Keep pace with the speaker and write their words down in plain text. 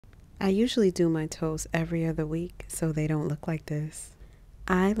I usually do my toes every other week so they don't look like this.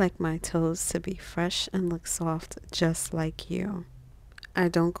 I like my toes to be fresh and look soft just like you. I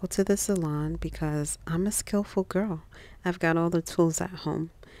don't go to the salon because I'm a skillful girl. I've got all the tools at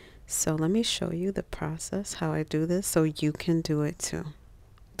home. So let me show you the process, how I do this so you can do it too.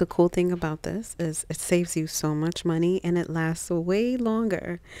 The cool thing about this is it saves you so much money and it lasts way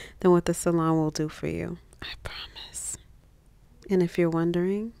longer than what the salon will do for you. I promise. And if you're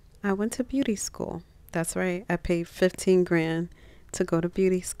wondering, I went to beauty school. That's right, I paid 15 grand to go to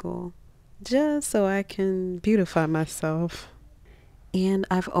beauty school just so I can beautify myself. And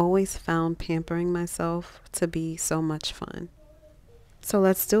I've always found pampering myself to be so much fun. So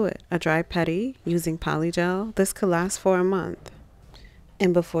let's do it. A dry pedi using polygel. This could last for a month.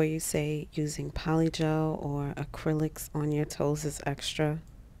 And before you say using polygel or acrylics on your toes is extra,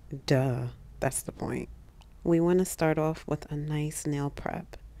 duh, that's the point. We want to start off with a nice nail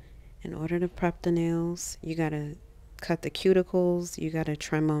prep. In order to prep the nails, you gotta cut the cuticles, you gotta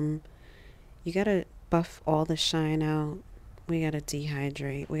trim them, you gotta buff all the shine out, we gotta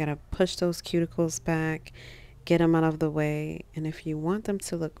dehydrate, we gotta push those cuticles back, get them out of the way, and if you want them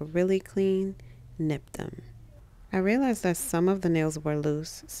to look really clean, nip them. I realized that some of the nails were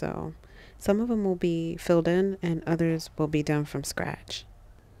loose, so some of them will be filled in and others will be done from scratch.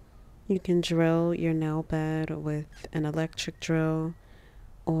 You can drill your nail bed with an electric drill,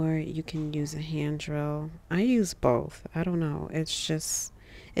 or you can use a hand drill. I use both. I don't know. It's just,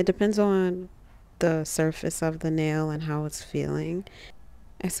 it depends on the surface of the nail and how it's feeling.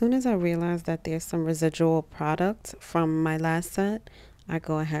 As soon as I realize that there's some residual product from my last set, I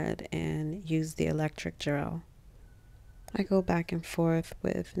go ahead and use the electric drill. I go back and forth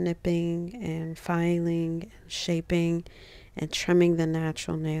with nipping and filing and shaping and trimming the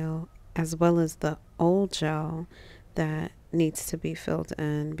natural nail, as well as the old gel that needs to be filled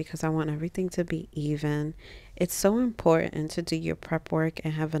in because I want everything to be even. It's so important to do your prep work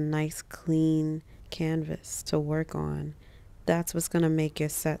and have a nice clean canvas to work on. That's what's going to make your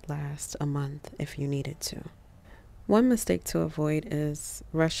set last a month if you need it to. One mistake to avoid is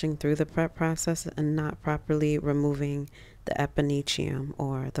rushing through the prep process and not properly removing the epinecium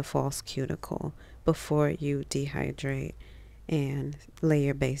or the false cuticle before you dehydrate and lay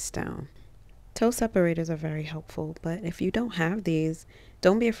your base down. Toe separators are very helpful, but if you don't have these,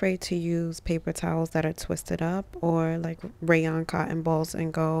 don't be afraid to use paper towels that are twisted up or like rayon cotton balls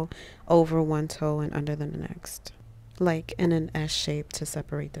and go over one toe and under the next, like in an S shape to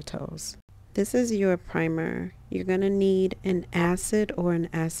separate the toes. This is your primer. You're going to need an acid or an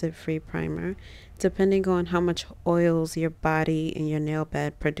acid-free primer, depending on how much oils your body and your nail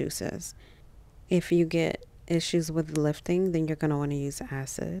bed produces. If you get issues with lifting, then you're going to want to use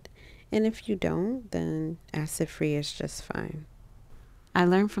acid. And if you don't, then acid-free is just fine. I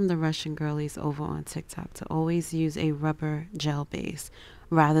learned from the Russian girlies over on TikTok to always use a rubber gel base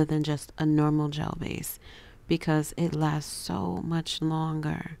rather than just a normal gel base because it lasts so much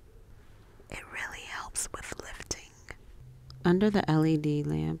longer. It really helps with lifting. Under the LED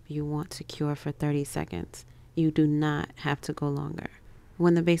lamp, you want to cure for 30 seconds. You do not have to go longer.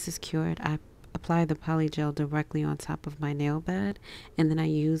 When the base is cured, I apply the polygel directly on top of my nail bed, and then I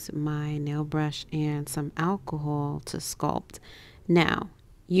use my nail brush and some alcohol to sculpt. Now,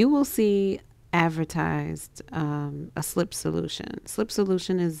 you will see advertised a slip solution. Slip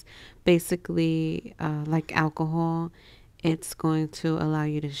solution is basically like alcohol. It's going to allow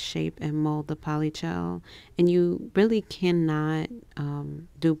you to shape and mold the polygel, and you really cannot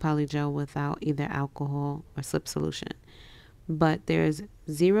do polygel without either alcohol or slip solution. But there's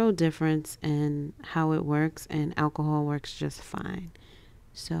zero difference in how it works, and alcohol works just fine.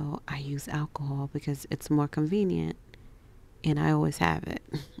 So I use alcohol because it's more convenient and I always have it.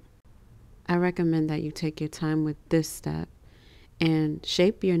 I recommend that you take your time with this step and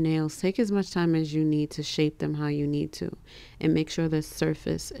shape your nails. Take as much time as you need to shape them how you need to, and make sure the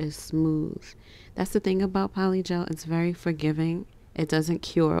surface is smooth. That's the thing about polygel. It's very forgiving. It doesn't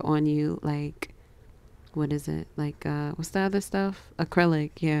cure on you like, what is it? Like, what's the other stuff?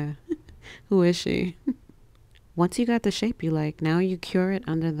 Acrylic, yeah. Who is she? Once you got the shape you like, now you cure it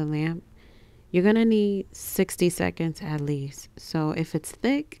under the lamp. You're going to need 60 seconds at least. So if it's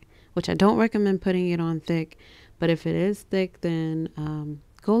thick, which I don't recommend putting it on thick, but if it is thick, then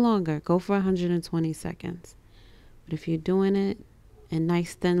go longer. Go for 120 seconds. But if you're doing it in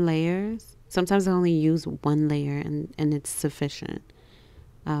nice thin layers, sometimes I only use one layer and it's sufficient.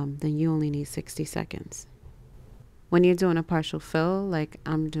 Then you only need 60 seconds. When you're doing a partial fill, like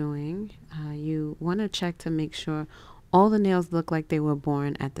I'm doing, you want to check to make sure All the nails look like they were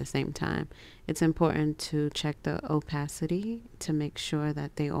born at the same time. It's important to check the opacity to make sure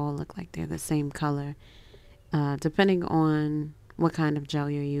that they all look like they're the same color. Depending on what kind of gel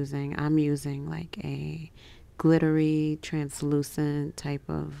you're using, I'm using like a glittery, translucent type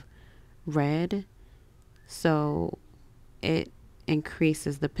of red. So it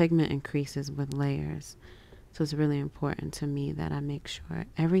increases, the pigment increases with layers. So it's really important to me that I make sure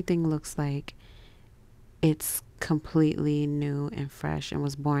everything looks like it's completely new and fresh and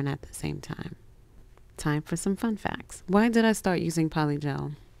was born at the same time. Time for some fun facts. Why did I start using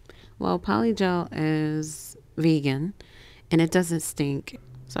Polygel? Well, Polygel is vegan and it doesn't stink.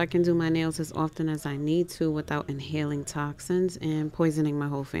 So I can do my nails as often as I need to without inhaling toxins and poisoning my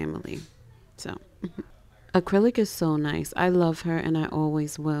whole family. So acrylic is so nice. I love her and I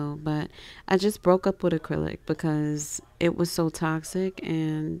always will, but I just broke up with acrylic because it was so toxic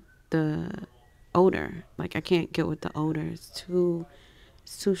and the odor, like I can't get with the odor. It's too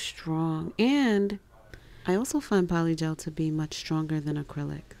strong. And I also find polygel to be much stronger than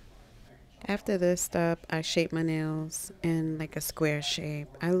acrylic. After this step, I shape my nails in like a square shape.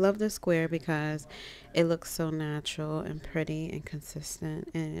 I love the square because it looks so natural and pretty and consistent,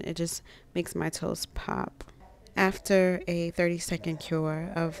 and it just makes my toes pop. After a 30-second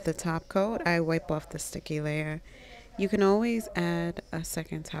cure of the top coat, I wipe off the sticky layer. You can always add a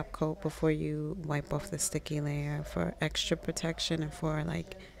second top coat before you wipe off the sticky layer for extra protection and for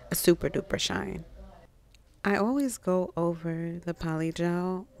like a super duper shine. I always go over the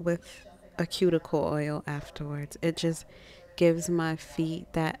polygel with a cuticle oil afterwards. It just gives my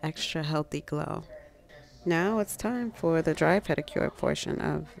feet that extra healthy glow. Now it's time for the dry pedicure portion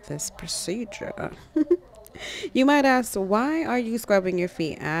of this procedure. You might ask, why are you scrubbing your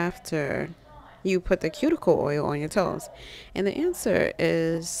feet after you put the cuticle oil on your toes? And the answer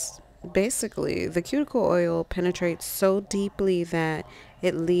is basically the cuticle oil penetrates so deeply that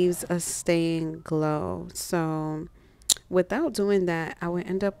it leaves a staying glow. So without doing that, I would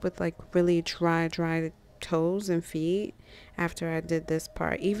end up with like really dry toes and feet after I did this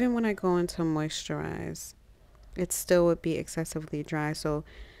part. Even when I go into moisturize, it still would be excessively dry. So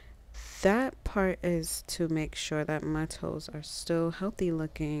that part is to make sure that my toes are still healthy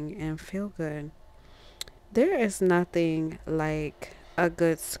looking and feel good. There is nothing like a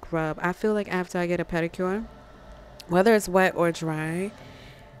good scrub. I feel like after I get a pedicure, whether it's wet or dry,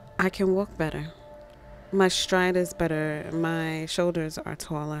 I can walk better. My stride is better. My shoulders are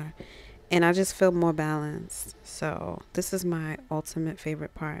taller. And I just feel more balanced. So this is my ultimate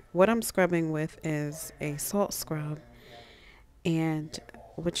favorite part. What I'm scrubbing with is a salt scrub. And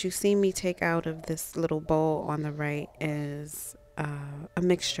what you see me take out of this little bowl on the right is a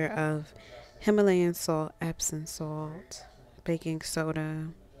mixture of Himalayan salt, Epsom salt, baking soda,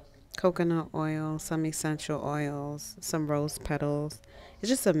 coconut oil, some essential oils, some rose petals. It's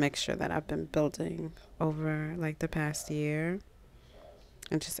just a mixture that I've been building over like the past year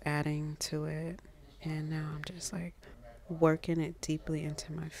and just adding to it. And now I'm just like working it deeply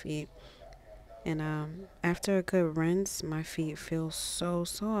into my feet. And after a good rinse, my feet feel so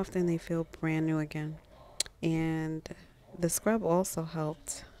soft and they feel brand new again. And the scrub also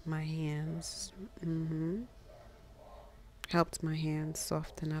helped my hands. Helped my hands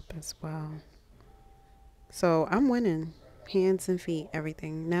soften up as well. So I'm winning. Hands and feet,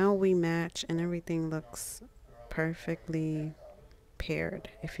 everything. Now we match and everything looks perfectly paired,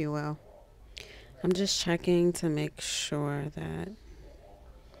 if you will. I'm just checking to make sure that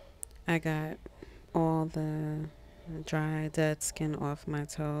I got all the dry, dead skin off my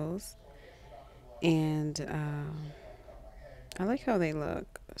toes. And I like how they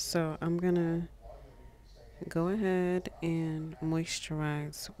look. So I'm going to go ahead and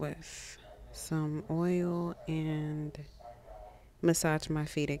moisturize with some oil and massage my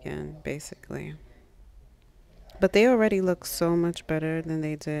feet again, basically. But they already look so much better than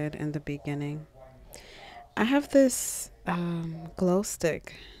they did in the beginning. I have this glow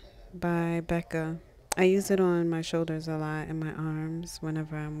stick by Becca. I use it on my shoulders a lot and my arms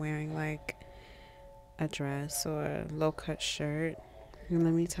whenever I'm wearing like a dress or a low cut shirt. And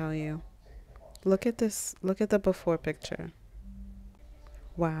let me tell you, look at this. Look at the before picture.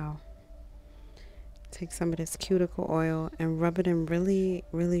 Wow. Take some of this cuticle oil and rub it in really,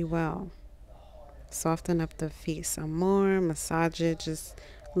 really well. Soften up the feet some more. Massage it. Just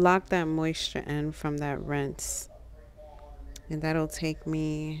lock that moisture in from that rinse. And that'll take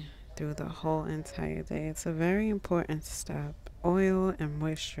me through the whole entire day. It's a very important step. Oil and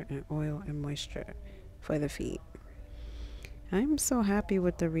moisture and oil and moisture for the feet. I'm so happy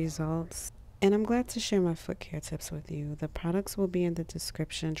with the results. And I'm glad to share my foot care tips with you. The products will be in the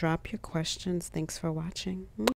description. Drop your questions. Thanks for watching.